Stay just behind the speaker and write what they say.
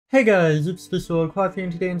Hey guys, it's the Solo Clock here,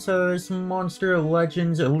 and today inside of this Monster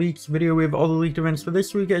Legends leaks video, we have all the leaked events for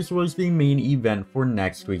this week as well as the main event for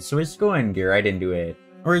next week. So let's go in, gear right into it.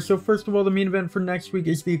 Alright, so first of all, the main event for next week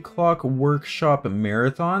is the Clockworkshop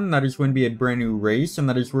Marathon. That is going to be a brand new race, and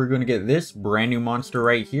that is where we're going to get this brand new monster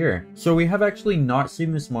right here. So we have actually not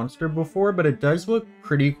seen this monster before, but it does look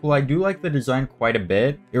pretty cool. I do like the design quite a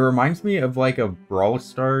bit. It reminds me of like a Brawl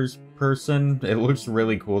Stars person. It looks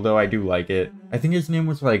really cool though. I do like it. I think his name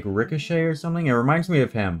was like Ricochet or something. It reminds me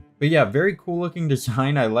of him. But yeah, very cool looking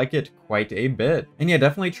design. I like it quite a bit. And yeah,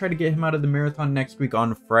 definitely try to get him out of the marathon next week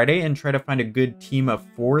on Friday and try to find a good team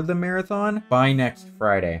for the marathon by next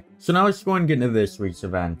Friday. So now let's go and get into this week's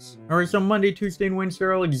events. Alright, so Monday, Tuesday, and Wednesday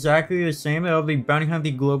are all exactly the same. They'll have the Bounty Hunt,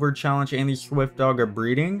 the Glover Challenge, and the Swift Dog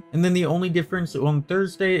breeding. And then the only difference on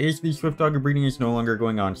Thursday is the Swift Dog breeding is no longer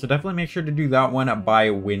going on. So definitely make sure to do that one by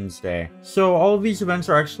Wednesday. So all of these events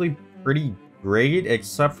are actually pretty great,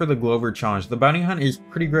 except for the Glover Challenge. The Bounty Hunt is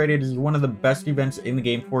pretty great. It is one of the best events in the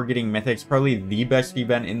game for getting mythics, probably the best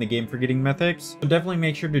event in the game for getting mythics. So definitely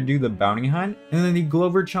make sure to do the Bounty Hunt. And then the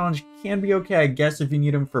Glover Challenge can be okay, I guess, if you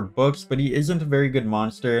need him for books, but he isn't a very good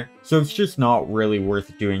monster, so it's just not really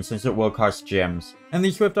worth doing since it will cost gems. And the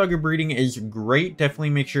Swift Dog breeding is great.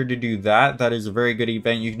 Definitely make sure to do that. That is a very good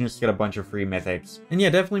event. You can just get a bunch of free mythics. And yeah,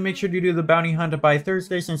 definitely make sure to do the Bounty Hunt by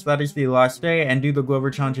Thursday since that is the last day, and do the Glover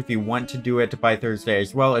Challenge if you want to do it by Thursday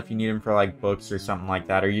as well, if you need them for like books or something like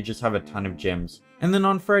that, or you just have a ton of gems. And then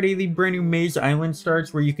on Friday, the brand new Maze Island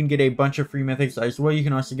starts where you can get a bunch of free mythics as well. You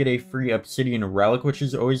can also get a free Obsidian Relic, which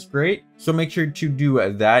is always great. So make sure to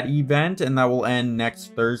do that event, and that will end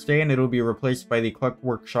next Thursday, and it'll be replaced by the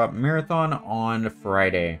Clockworkshop Marathon on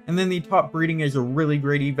Friday. And then the top breeding is a really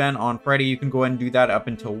great event on Friday. You can go ahead and do that up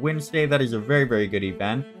until Wednesday. That is a very, very good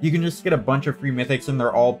event. You can just get a bunch of free mythics, and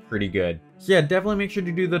they're all pretty good. So yeah, definitely make sure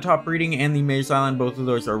to do the top breeding and the Maze Island. Both of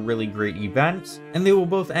those are really great events, and they will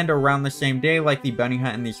both end around the same day like the Bounty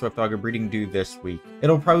Hunt and the Swift Dog breeding do this week.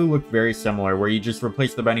 It'll probably look very similar where you just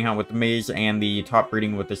replace the Bounty Hunt with the Maze and the top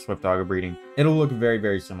breeding with the Swift Dog breeding. It'll look very,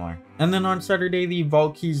 very similar. And then on Saturday, the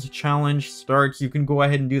Vault Keys Challenge starts. You can go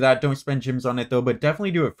ahead and do that. Don't spend gems on it though, but definitely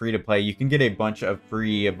do it free to play. You can get a bunch of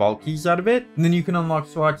free Vault Keys out of it, and then you can unlock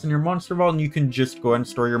slots in your Monster Vault, and you can just go ahead and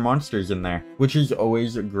store your monsters in there, which is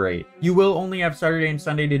always great. You will only have Saturday and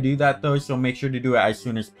Sunday to do that though, so make sure to do it as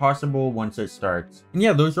soon as possible once it starts. And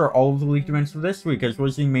yeah, those are all of the leaked events for this week, as well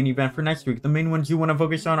as the main event for next week. The main ones you want to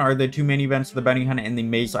focus on are the two main events, the Bounty Hunt and the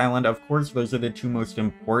Maze Island, of course. Those are the two most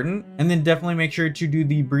important. And then definitely make sure to do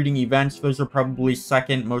the breeding events. Those are probably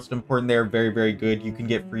second most important. They're very, very good. You can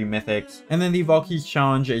get free mythics. And then the Vault Keys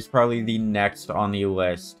Challenge is probably the next on the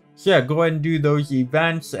list. So yeah, go ahead and do those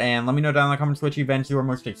events, and let me know down in the comments which events you are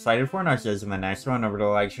most excited for, and I'll see you guys in the next one. Over to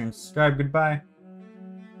like, share, and subscribe. Goodbye.